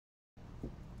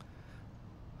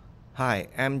Hi,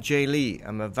 I'm Jay Lee.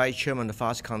 I'm a Vice Chairman of the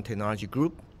FOXCONN Technology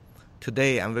Group.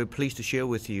 Today, I'm very pleased to share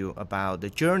with you about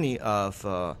the journey of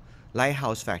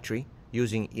Lighthouse Factory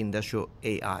using industrial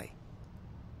AI.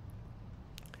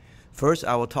 First,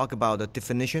 I will talk about the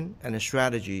definition and the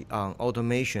strategy on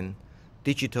automation,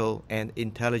 digital and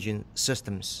intelligent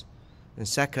systems. And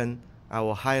second, I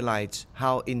will highlight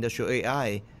how industrial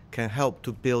AI can help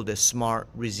to build a smart,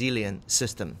 resilient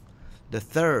system. The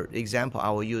third example, I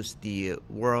will use the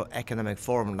World Economic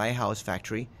Forum Lighthouse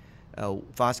Factory.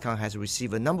 FOXCONN has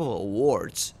received a number of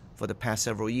awards for the past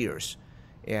several years.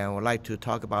 And I would like to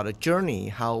talk about the journey,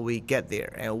 how we get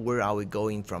there, and where are we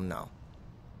going from now.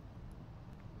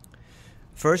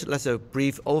 First, let's a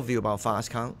brief overview about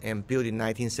FOXCONN, and built in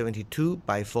 1972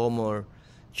 by former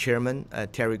Chairman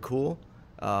Terry Kuhl.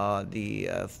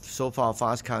 So far,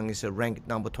 FOXCONN is ranked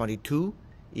number 22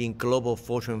 in Global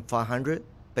Fortune 500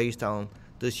 based on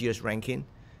this year's ranking,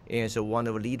 and is one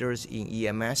of the leaders in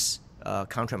EMS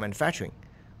contract manufacturing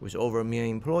with over 1 million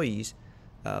employees.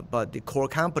 But the core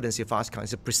competency of FOXCONN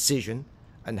is precision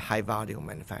and high-volume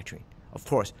manufacturing. Of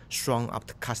course, strong up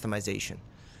to customization.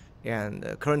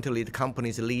 And currently, the company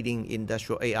is leading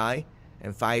industrial AI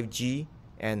and 5G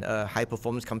and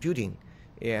high-performance computing,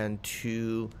 and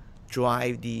to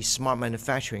drive the smart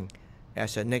manufacturing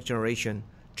as a next-generation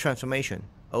transformation,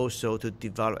 also to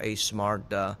develop a smart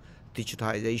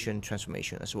digitalization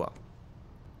transformation as well.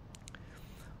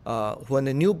 When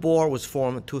the new board was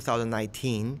formed in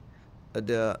 2019,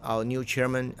 our new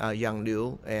chairman, Yang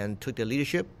Liu, and took the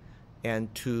leadership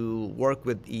and to work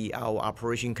with our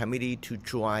operation committee to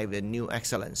drive the new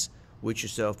excellence, which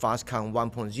is FOXCONN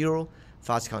 1.0,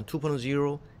 FOXCONN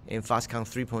 2.0, and FOXCONN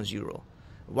 3.0.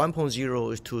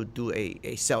 1.0 is to do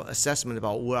a self-assessment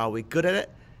about where are we good at it,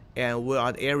 and where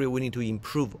are the areas we need to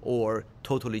improve or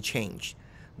totally change.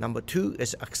 Number 2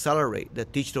 is accelerate the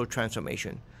digital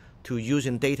transformation to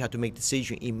using data to make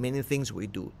decisions in many things we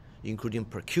do, including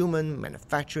procurement,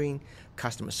 manufacturing,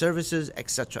 customer services,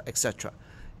 etc., etc.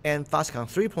 And FOXCONN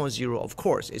 3.0, of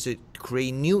course, is to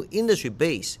create new industry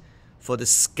base for the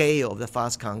scale of the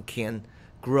FOXCONN can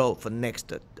grow for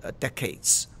next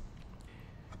decades.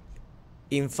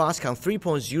 In FOXCONN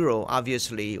 3.0,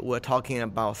 obviously, we're talking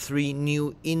about 3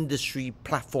 new industry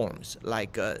platforms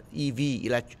like EV,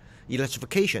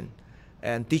 electrification,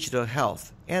 and digital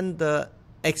health, and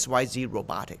XYZ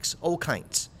robotics, all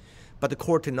kinds. But the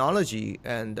core technology,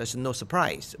 and there's no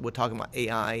surprise, we're talking about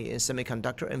AI and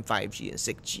semiconductor and 5G and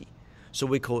 6G. So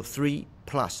we call 3+3.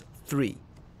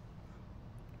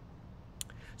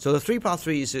 So the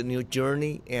 3+3 is a new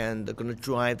journey, and they're going to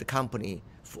drive the company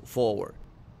forward.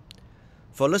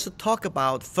 So let's talk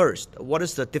about first, what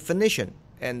is the definition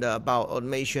and about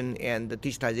automation and the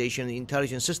digitization and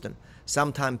intelligent system.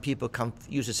 Sometimes people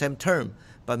use the same term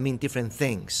but mean different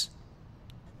things.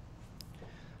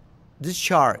 This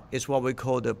chart is what we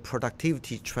call the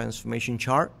productivity transformation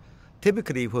chart.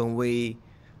 Typically, when we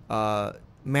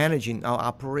managing our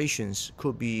operations,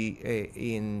 could be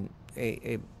in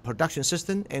a production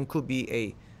system and could be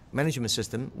a management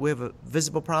system. We have a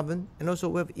visible problem, and also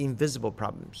we have invisible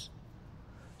problems.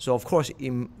 So of course,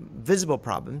 in visible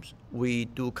problems, we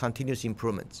do continuous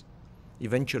improvements.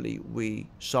 Eventually, we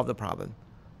solve the problem,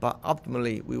 but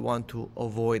ultimately, we want to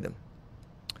avoid them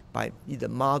by either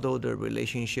model the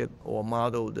relationship or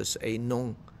model this a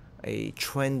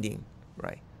trending,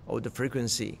 right, or the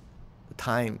frequency, the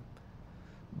time.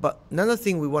 But another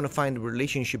thing, we want to find the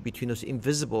relationship between those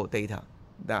invisible data,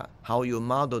 that how you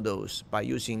model those by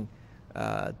using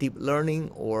deep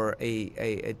learning or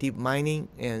a deep mining,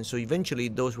 and so eventually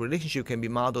those relationships can be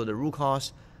modeled, the root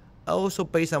cause, also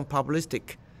based on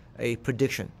probabilistic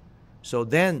prediction. So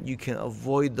then you can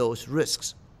avoid those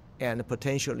risks, and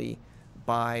potentially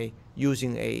by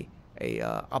using a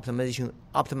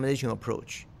optimization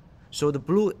approach. So the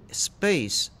blue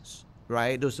space,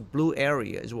 right, those blue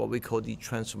area is what we call the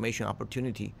transformation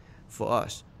opportunity for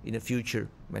us in the future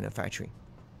manufacturing.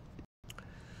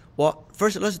 Well,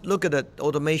 first, let's look at the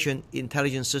automation,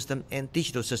 intelligent system, and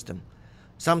digital system.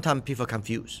 Sometimes people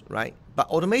confuse, right? But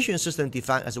automation system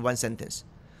defined as one sentence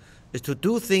is to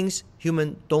do things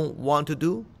humans don't want to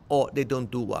do or they don't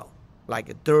do well, like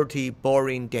a dirty,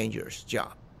 boring, dangerous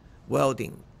job,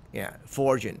 welding,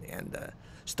 forging, and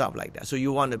stuff like that. So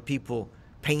you want the people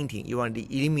painting, you want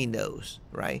to eliminate those,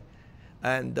 right?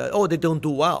 And they don't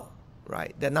do well,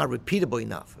 right? They're not repeatable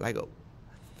enough, like.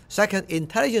 Second,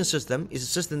 intelligent system is a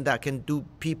system that can do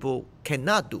people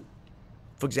cannot do.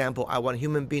 For example, I want a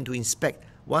human being to inspect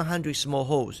 100 small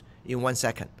holes in 1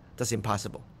 second. That's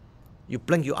impossible. You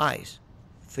blink your eyes,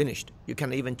 finished. You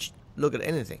can't even look at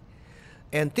anything.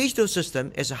 And digital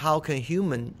system is how can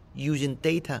human using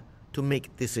data to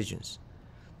make decisions.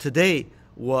 Today,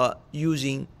 we're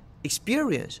using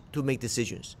experience to make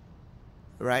decisions,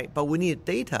 right? But we need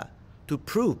data to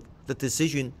prove the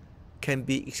decision can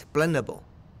be explainable,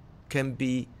 can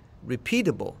be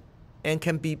repeatable, and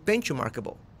can be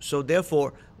benchmarkable. So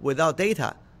therefore, without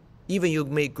data, even you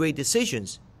make great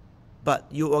decisions, but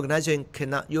your organization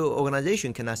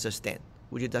cannot sustain,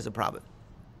 which is a problem.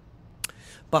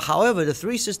 But however, the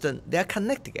three systems, they're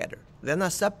connected together. They're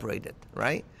not separated,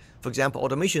 right? For example,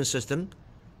 automation system,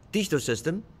 digital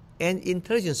system, and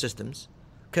intelligence systems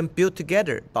can build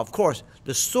together. But of course,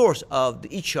 the source of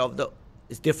each of them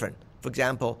is different. For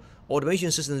example,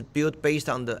 automation systems built based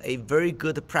on a very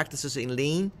good practices in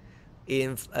Lean,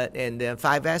 and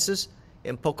 5S's,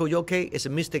 and Pokoyoke is a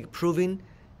mistake proving,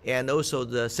 and also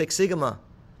the Six Sigma.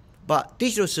 But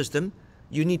digital system,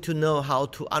 you need to know how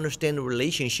to understand the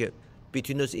relationship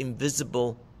between those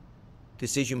invisible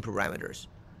decision parameters.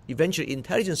 Eventually,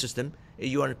 intelligence system,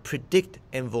 you want to predict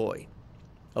and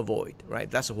avoid, right?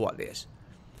 That's what it is.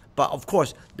 But of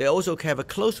course, they also have a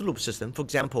closed loop system. For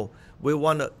example, we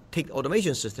want to take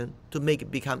automation system to make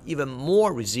it become even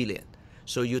more resilient.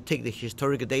 So you take the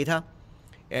historical data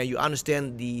and you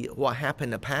understand what happened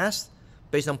in the past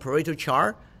based on Pareto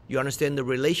chart. You understand the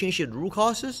relationship root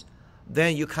causes.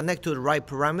 Then you connect to the right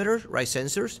parameters, right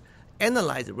sensors,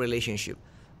 analyze the relationship.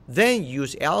 Then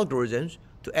use algorithms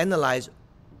to analyze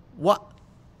what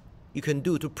you can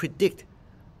do to predict.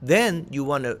 Then you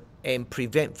want to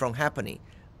prevent from happening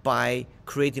by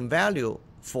creating value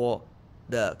for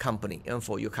the company and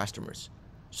for your customers.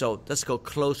 So that's called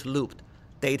closed loop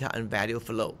data and value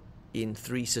flow in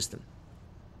three systems.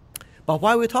 But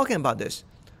why are we talking about this?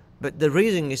 But the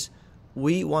reason is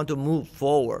we want to move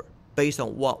forward based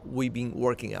on what we've been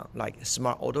working on, like a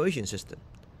smart automation system.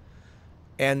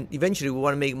 And eventually we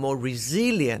want to make more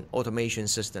resilient automation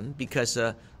system, because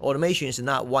automation is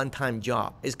not one-time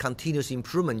job. It's continuous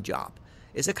improvement job.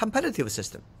 It's a competitive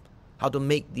system. How to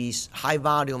make these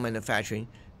high-volume manufacturing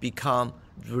become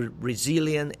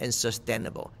resilient and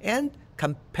sustainable and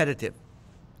competitive.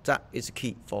 That is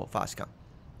key for FOXCONN.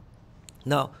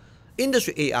 Now,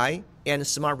 industry AI and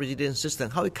smart resilient system,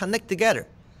 how it connect together.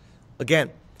 Again,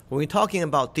 when we're talking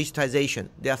about digitization,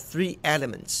 there are three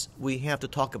elements we have to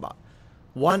talk about.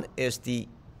 One is the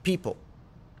people,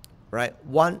 right?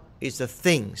 One is the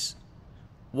things.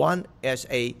 One is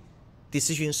a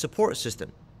decision support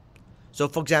system. So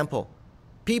for example,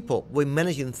 people, we're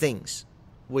managing things.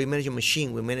 We're managing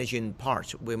machine, we're managing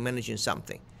parts, we're managing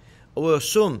something. We'll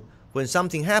assume when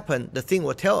something happens, the thing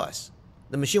will tell us.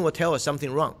 The machine will tell us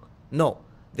something wrong. No,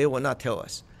 they will not tell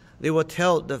us. They will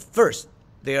tell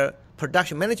their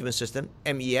production management system,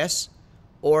 MES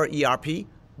or ERP,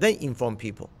 then inform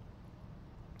people.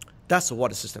 That's the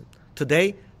water system.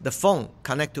 Today, the phone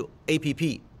connect to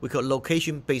APP, we call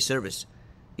location-based service.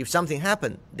 If something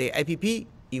happened, the APP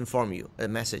inform you a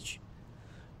message.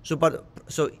 So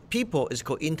people is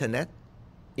called internet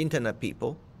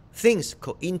people. Things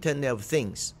called Internet of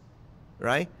Things,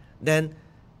 right? Then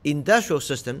industrial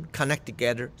system connect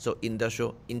together, so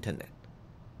industrial internet.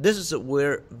 This is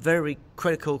where very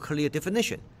critical, clear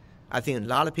definition. I think a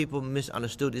lot of people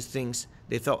misunderstood these things.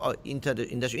 They thought, oh,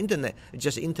 industrial internet is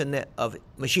just internet of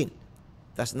machine.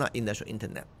 That's not industrial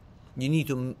internet. You need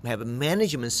to have a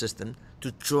management system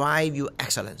to drive your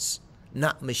excellence,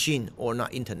 not machine or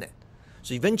not internet.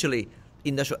 So eventually,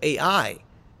 industrial AI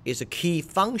is a key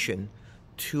function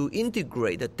to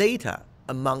integrate the data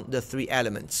among the three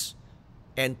elements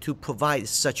and to provide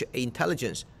such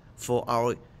intelligence for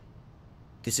our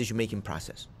decision-making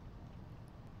process.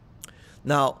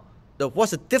 Now,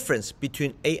 what's the difference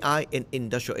between AI and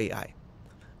industrial AI?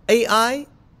 AI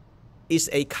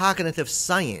is a cognitive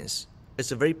science.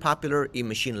 It's very popular in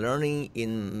machine learning,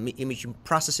 in image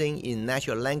processing, in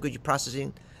natural language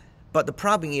processing. But the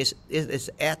problem is it's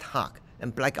ad hoc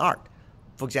and black art.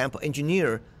 For example,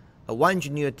 one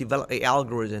engineer developed an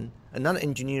algorithm, another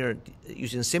engineer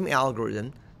using the same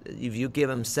algorithm. If you give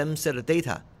them same set of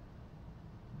data,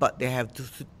 but they have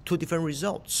two different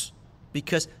results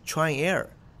because try and error.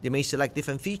 They may select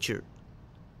different feature,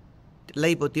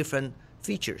 label different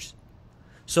features.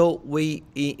 So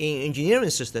in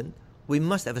engineering system, we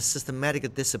must have a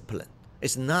systematic discipline.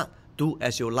 It's not do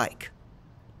as you like.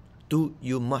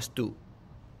 You must do.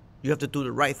 You have to do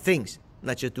the right things,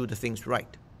 not just do the things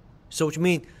right. So which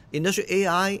means industrial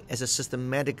AI as a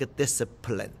systematic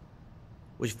discipline,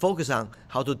 which focus on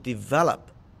how to develop,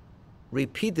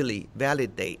 repeatedly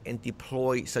validate, and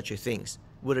deploy such things.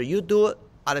 Whether you do it,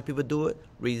 other people do it,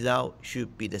 result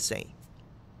should be the same.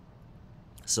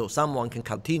 So someone can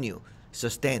continue,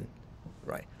 sustain,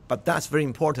 right? But that's very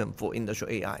important for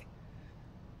industrial AI.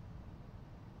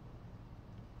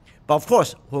 But of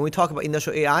course, when we talk about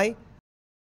industrial AI,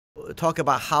 we talk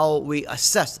about how we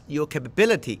assess your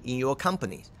capability in your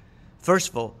companies. First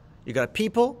of all, you got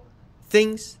people,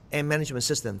 things, and management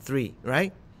system, 3,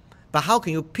 right? But how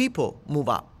can your people move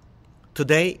up?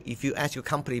 Today, if you ask your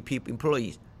company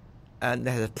employees, and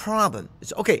they have a problem,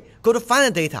 it's okay, go to find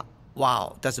the data.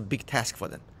 Wow, that's a big task for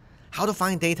them. How to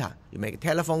find data? You make a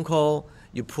telephone call,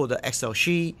 you pull the Excel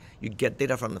sheet, you get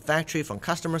data from the factory, from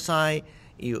customer side,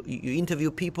 you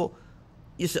interview people.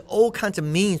 It's all kinds of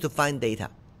means to find data.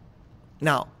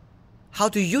 Now, how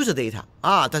to use the data?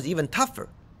 That's even tougher.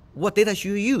 What data should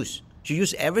you use? Should you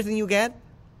use everything you get?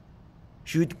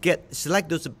 Should you select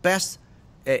those best,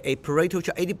 a Pareto,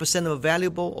 80% of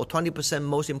valuable or 20%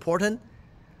 most important?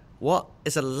 Well,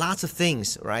 it's a lot of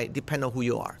things, right? Depending on who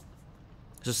you are.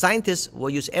 So scientists will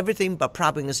use everything, but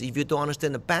problem is if you don't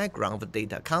understand the background of the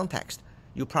data, context,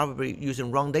 you're probably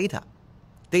using wrong data.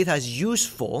 Data is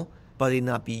useful, but it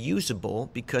not be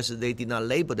usable because they did not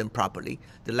label them properly,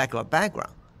 the lack of a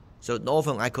background. So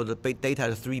often I call the data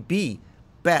 3B,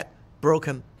 bad,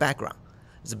 broken, background.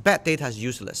 The bad data is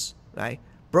useless, right?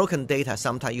 Broken data,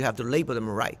 sometimes you have to label them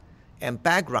right. And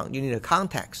background, you need a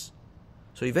context.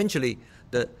 So eventually,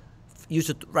 use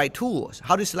the right tools.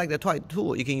 How do you select the right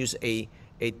tool? You can use a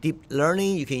deep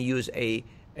learning, you can use a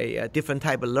different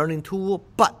type of learning tool,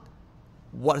 but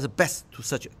what is the best to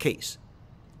such a case?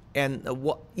 And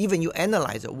even you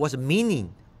analyze it, what's the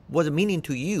meaning? What's the meaning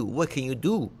to you? What can you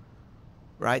do?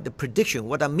 Right? The prediction,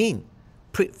 what that mean?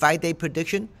 5-day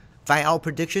prediction, 5-hour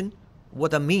prediction,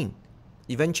 what that mean?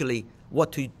 Eventually,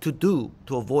 what to do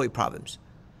to avoid problems.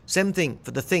 Same thing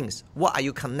for the things. What are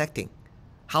you connecting?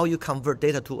 How you convert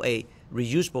data to a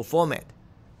reusable format,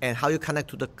 and how you connect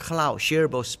to the cloud,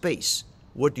 shareable space.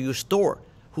 Where do you store?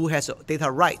 Who has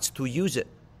data rights to use it?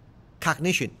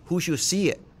 Cognition, who should see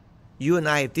it? You and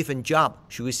I have different jobs.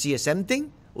 Should we see the same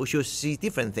thing or should we see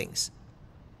different things?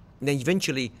 And then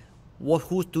eventually,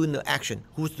 who's doing the action?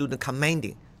 Who's doing the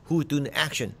commanding? Who's doing the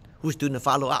action? Who's doing the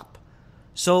follow-up?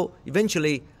 So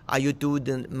eventually, are you doing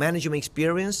the management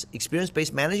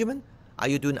experience-based management? Are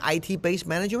you doing IT-based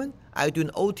management? Are you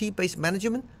doing OT-based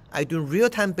management? Are you doing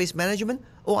real-time-based management?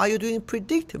 Or are you doing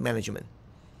predictive management?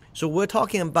 So we're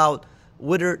talking about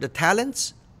whether the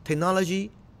talents,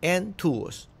 technology, and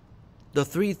tools. The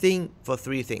 3 things for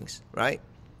 3 things, right?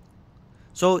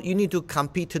 So you need to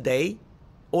compete today,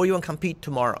 or you want to compete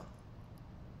tomorrow.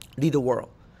 Lead the world.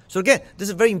 So again, this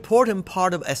is a very important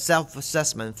part of a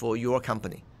self-assessment for your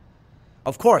company.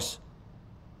 Of course,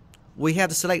 we have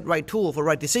to select right tool for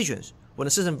right decisions. When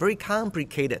the system is very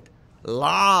complicated,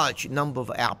 large number of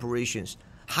operations,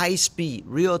 high speed,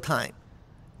 real time,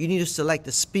 you need to select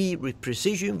the speed with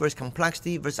precision versus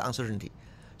complexity versus uncertainty.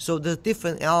 So the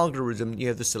different algorithms you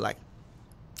have to select.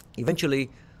 Eventually,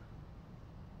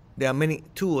 there are many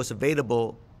tools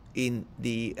available in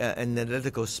the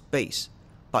analytical space,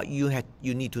 but you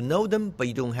need to know them, but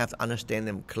you don't have to understand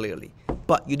them clearly.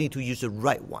 But you need to use the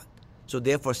right one. So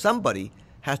therefore, somebody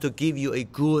has to give you a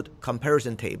good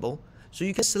comparison table so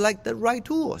you can select the right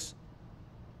tools.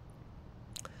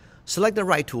 Select the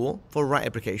right tool for right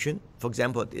application. For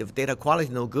example, if data quality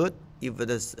is no good, if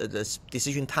the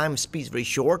decision time speed is very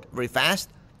short, very fast,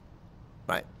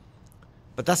 right?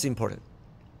 But that's important.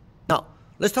 Now,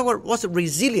 let's talk about what's a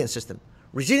resilient system.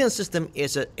 Resilient system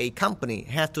is a company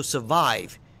has to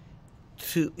survive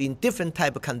in different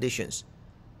type of conditions,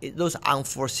 those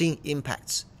unforeseen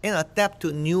impacts, and adapt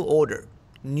to new order,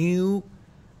 new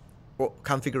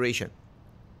configuration.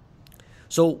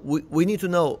 So we need to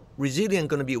know resilient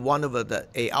going to be one of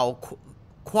our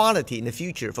quality in the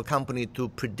future for company to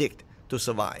predict, to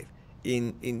survive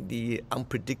in the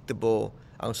unpredictable,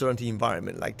 uncertainty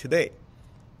environment like today.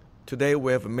 Today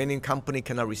we have many companies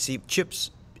cannot receive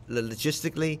chips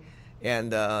logistically,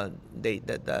 and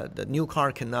the new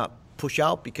car cannot push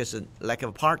out because of lack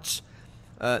of parts,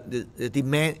 the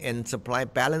demand and supply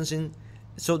balancing.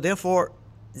 So therefore,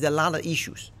 there's a lot of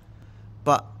issues.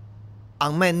 But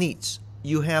unmet needs,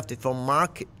 you have to, from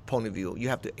market point of view, you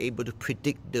have to able to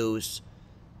predict those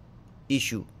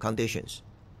issue conditions.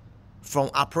 From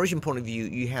operation point of view,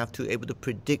 you have to able to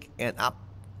predict and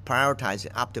prioritize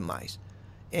and optimize.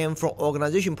 And from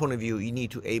organization point of view, you need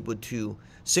to able to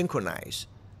synchronize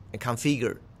and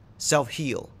configure,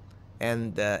 self-heal,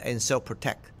 and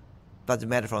self-protect. Doesn't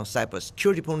matter from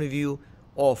cybersecurity point of view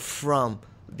or from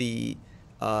the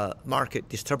market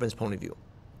disturbance point of view.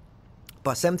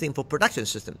 But same thing for production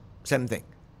system, same thing,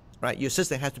 right? Your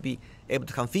system has to be able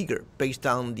to configure based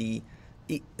on the,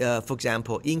 for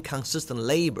example, inconsistent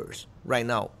labors. Right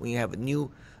now, when you have a new,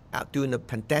 during the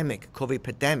pandemic, COVID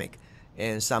pandemic,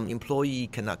 and some employee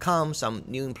cannot come, some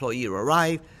new employee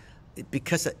arrive,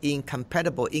 because of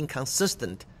incompatible,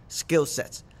 inconsistent skill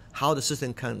sets, how the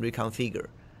system can reconfigure,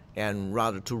 and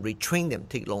rather to retrain them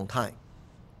take a long time.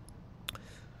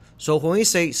 So when we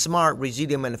say smart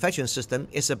resilient manufacturing system,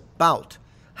 it's about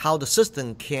how the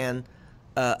system can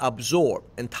absorb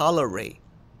and tolerate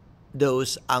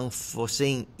those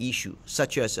unforeseen issues,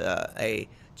 such as a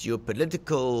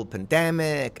geopolitical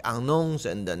pandemic, unknowns,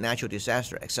 and the natural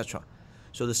disaster, etc.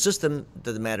 So the system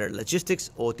doesn't matter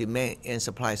logistics or demand and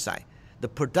supply side. The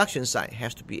production side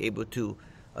has to be able to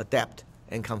adapt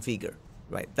and configure,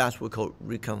 right? That's what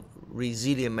we call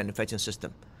resilient manufacturing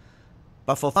system.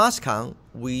 But for FOXCONN,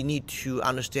 we need to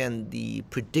understand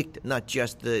predict not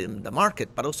just the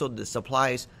market, but also the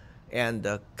supplies and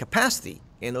the capacity,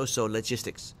 and also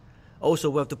logistics. Also,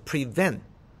 we have to prevent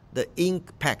the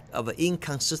impact of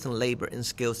inconsistent labor and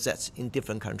skill sets in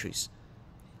different countries.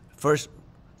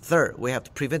 Third, we have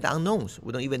to prevent the unknowns.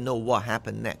 We don't even know what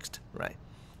happened next, right?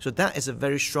 So that is a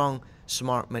very strong,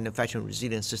 smart manufacturing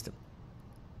resilient system.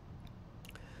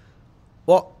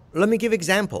 Well, let me give an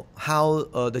example how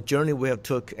the journey we have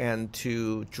took and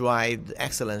to drive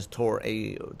excellence toward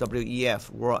a WEF,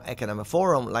 World Economic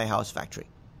Forum Lighthouse factory.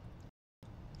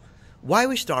 Why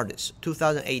we started this?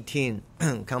 2018,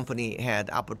 company had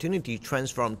opportunity to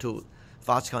transform to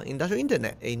FOXCONN Industrial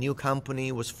Internet. A new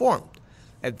company was formed.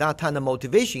 At that time, the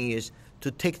motivation is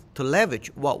to leverage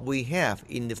what we have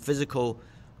in the physical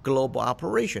global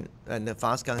operation. And the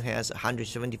FOXCONN has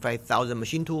 175,000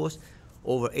 machine tools,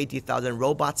 over 80,000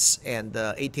 robots, and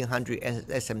 1,800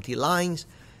 SMT lines.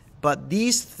 But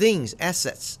these things,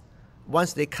 assets,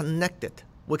 once they connected,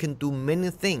 we can do many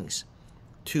things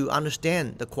to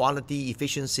understand the quality,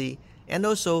 efficiency, and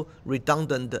also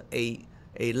redundant a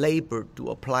labor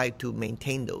to apply to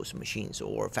maintain those machines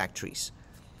or factories.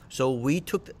 So we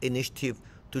took the initiative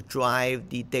to drive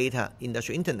the data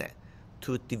industrial internet,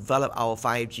 to develop our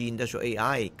 5G industrial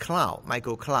AI cloud,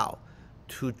 micro cloud,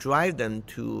 to drive them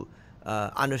to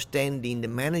understanding the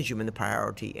management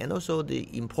priority and also the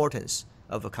importance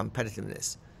of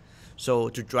competitiveness. So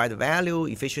to drive the value,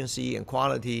 efficiency, and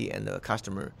quality and the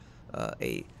customer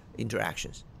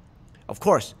interactions. Of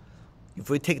course, if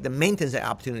we take the maintenance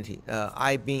opportunity,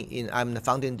 I'm the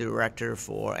founding director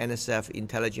for NSF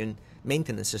Intelligent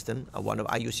Maintenance System, one of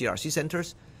IUCRC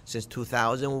centers since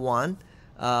 2001.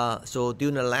 So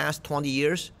during the last 20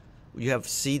 years, you have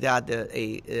seen that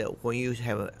when you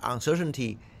have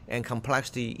uncertainty and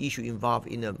complexity issue involved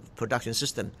in a production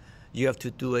system, you have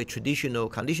to do a traditional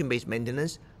condition-based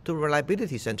maintenance to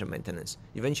reliability center maintenance.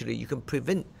 Eventually, you can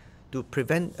prevent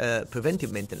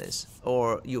preventive maintenance,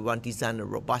 or you want to design a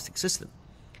robust system.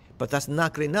 But that's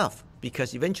not good enough,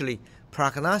 because eventually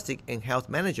prognostic and health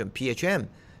management, PHM,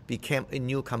 became a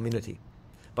new community.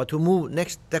 But to move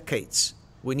next decades,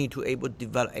 we need to able to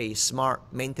develop a smart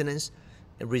maintenance,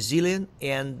 resilient,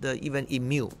 and even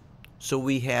immune. So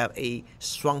we have a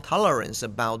strong tolerance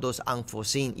about those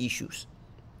unforeseen issues.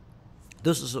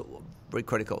 This is very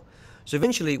critical. So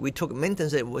eventually we took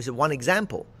maintenance as one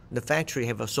example. The factory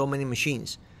have so many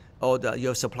machines, or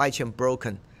your supply chain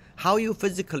broken. How you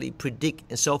physically predict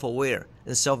and self-aware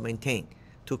and self-maintain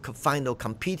to find those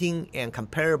competing and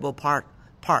comparable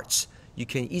parts, you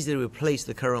can easily replace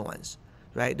the current ones,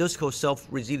 right? Those called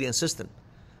self-resilient system.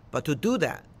 But to do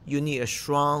that, you need a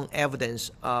strong evidence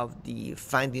of the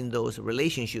finding those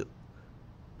relationships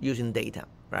using data,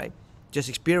 right? Just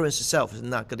experience itself is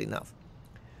not good enough.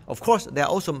 Of course, there are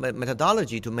also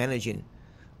methodology to managing.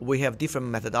 We have different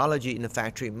methodology in the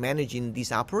factory managing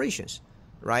these operations,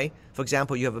 right? For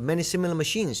example, you have many similar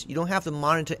machines. You don't have to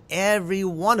monitor every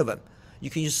one of them.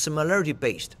 You can use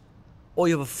similarity-based. Or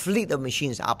you have a fleet of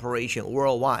machines operation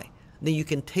worldwide. Then you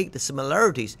can take the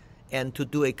similarities and to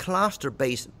do a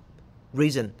cluster-based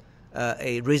reasoning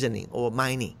or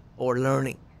mining or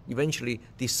learning. Eventually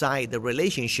decide the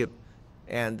relationship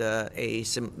and a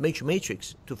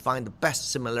matrix to find the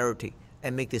best similarity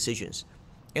and make decisions,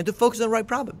 and to focus on the right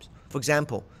problems. For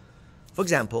example,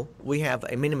 we have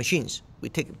many machines. We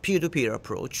take a peer-to-peer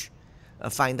approach,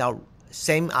 find out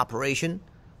same operation,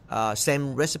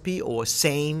 same recipe or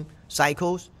same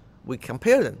cycles. We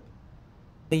compare them.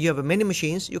 And you have many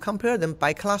machines. You compare them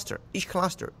by cluster, each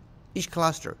cluster. You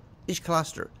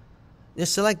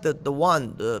select the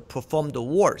one that perform the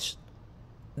worst.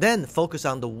 Then focus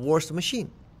on the worst machine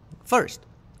first.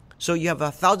 So you have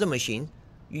 1,000 machines.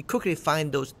 You quickly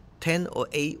find those 10 or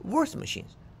 8 worst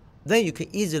machines. Then you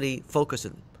can easily focus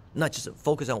on, not just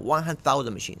focus on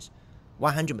 100,000 machines,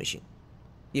 100 machines.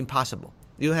 Impossible.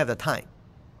 You don't have the time.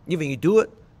 Even you do it,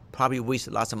 probably waste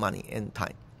lots of money and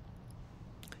time.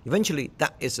 Eventually,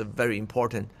 that is a very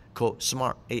important called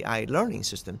smart AI learning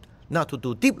system, not to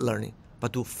do deep learning,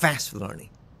 but do fast learning.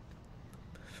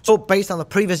 So based on the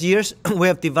previous years, we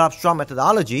have developed strong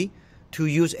methodology to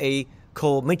use a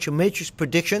matrix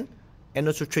prediction and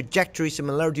also trajectory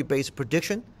similarity-based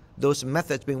prediction. Those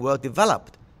methods being well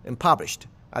developed and published.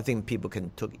 I think people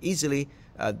can take easily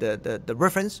the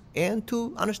reference and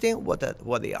to understand what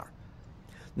they are.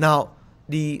 Now,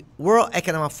 the World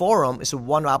Economic Forum is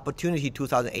one opportunity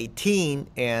 2018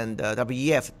 and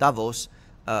WEF Davos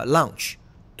launch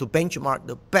to benchmark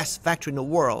the best factory in the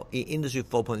world in Industry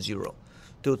 4.0.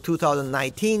 To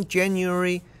 2019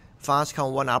 January,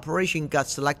 FOXCONN one operation got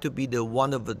selected to be the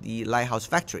one of the Lighthouse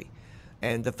factory,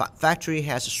 and the factory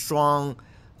has strong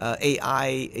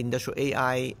AI, industrial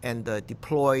AI, and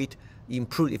deployed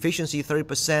improved efficiency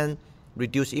 30%,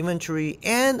 reduced inventory,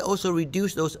 and also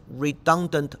reduced those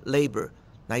redundant labor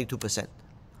 92%.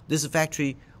 This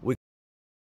factory we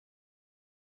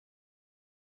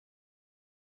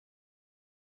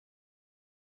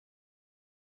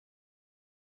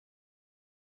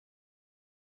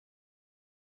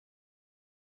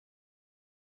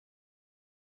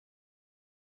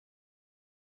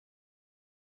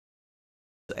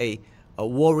a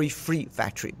worry-free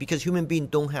factory because human beings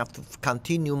don't have to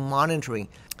continue monitoring.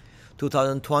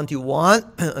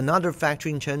 2021, another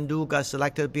factory in Chengdu got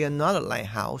selected to be another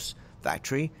Lighthouse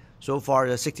factory. So far,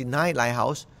 the 69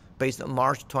 Lighthouse based on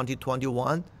March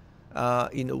 2021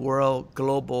 in the world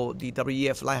global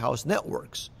WEF Lighthouse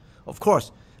networks. Of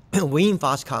course, we in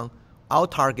FOXCONN, our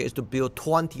target is to build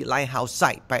 20 Lighthouse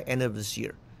sites by end of this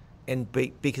year. And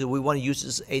because we want to use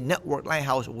this a network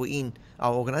Lighthouse within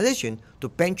our organization to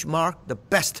benchmark the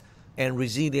best and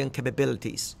resilient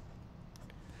capabilities.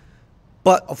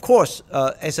 But of course,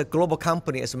 as a global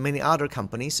company, as many other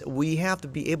companies, we have to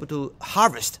be able to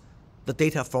harvest the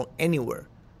data from anywhere.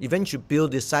 Eventually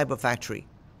build this cyber factory.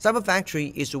 Cyber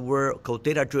factory is where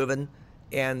data-driven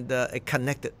and a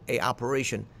connected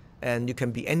operation, and you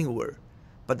can be anywhere.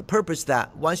 But the purpose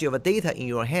that once you have a data in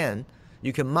your hand,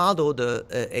 you can model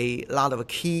a lot of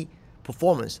key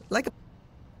performance.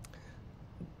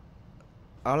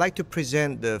 I'd like to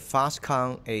present the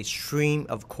FOXCONN a stream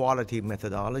of quality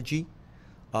methodology.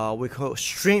 We call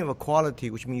stream of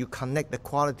quality, which means you connect the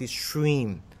quality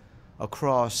stream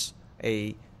across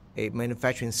a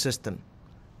manufacturing system.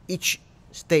 Each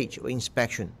stage of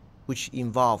inspection, which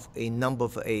involve a number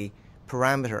of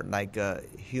parameters like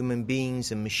human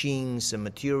beings and machines and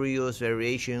materials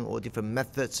variation or different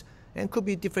methods, and could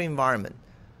be different environment.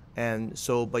 And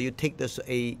so, but you take this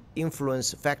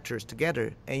influence factors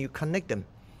together and you connect them.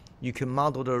 You can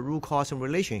model the root cause and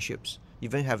relationships. You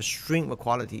even have a stream of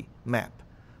quality map.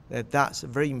 That's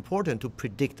very important to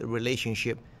predict the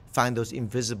relationship, find those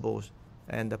invisibles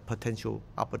and the potential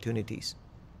opportunities.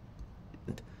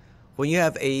 When you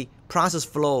have a process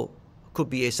flow, could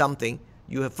be something,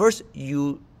 you have first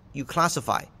you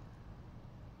classify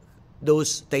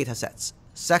those data sets.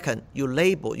 Second, you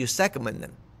label, you segment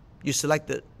them. You select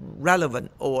the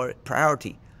relevant or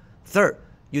priority. Third,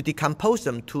 you decompose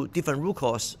them to different root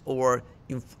cause or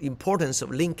importance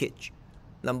of linkage.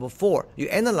 Number four, you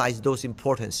analyze those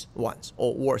important ones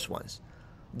or worse ones.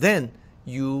 Then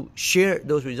you share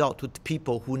those results to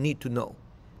people who need to know.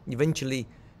 Eventually,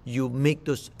 you make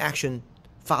those action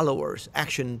followers,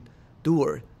 action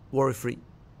doer worry-free,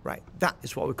 right? That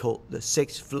is what we call the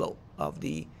sixth flow of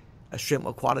the stream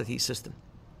of quality system.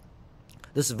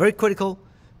 This is very critical.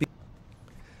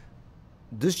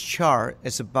 This chart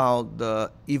is about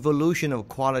the evolution of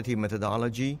quality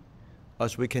methodology.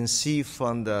 As we can see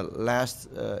from the last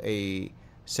a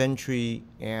century,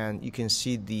 and you can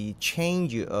see the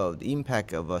change of the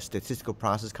impact of statistical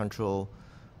process control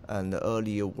and the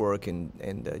earlier work in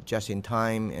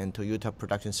just-in-time and Toyota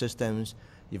production systems,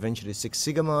 eventually Six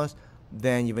Sigmas,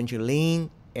 then eventually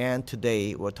Lean, and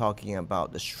today we're talking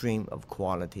about the stream of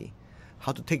quality.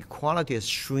 How to take quality as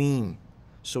stream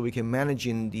so we can manage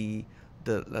in the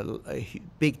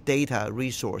big data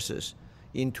resources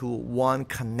into one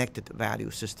connected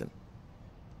value system.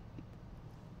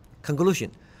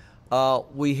 Conclusion.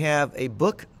 We have a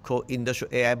book called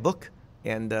Industrial AI Book,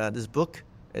 and this book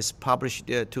is published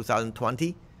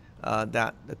 2020.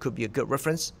 That could be a good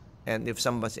reference, and if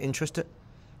someone's interested,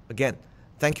 again,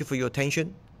 thank you for your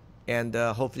attention, and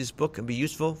hope this book can be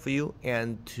useful for you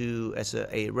and as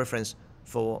a reference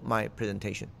for my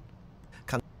presentation.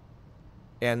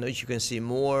 And you can see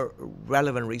more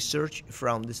relevant research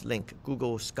from this link,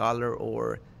 Google Scholar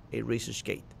or a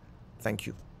ResearchGate. Thank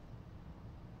you.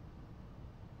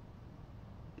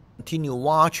 Continue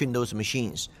watching those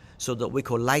machines so that we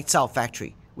call lights out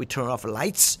factory. We turn off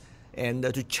lights and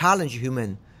to challenge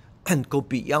human and go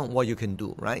beyond what you can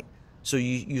do, right? So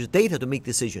you use data to make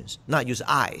decisions, not use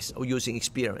eyes or using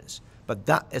experience. But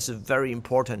that is very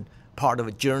important part of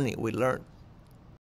a journey we learn.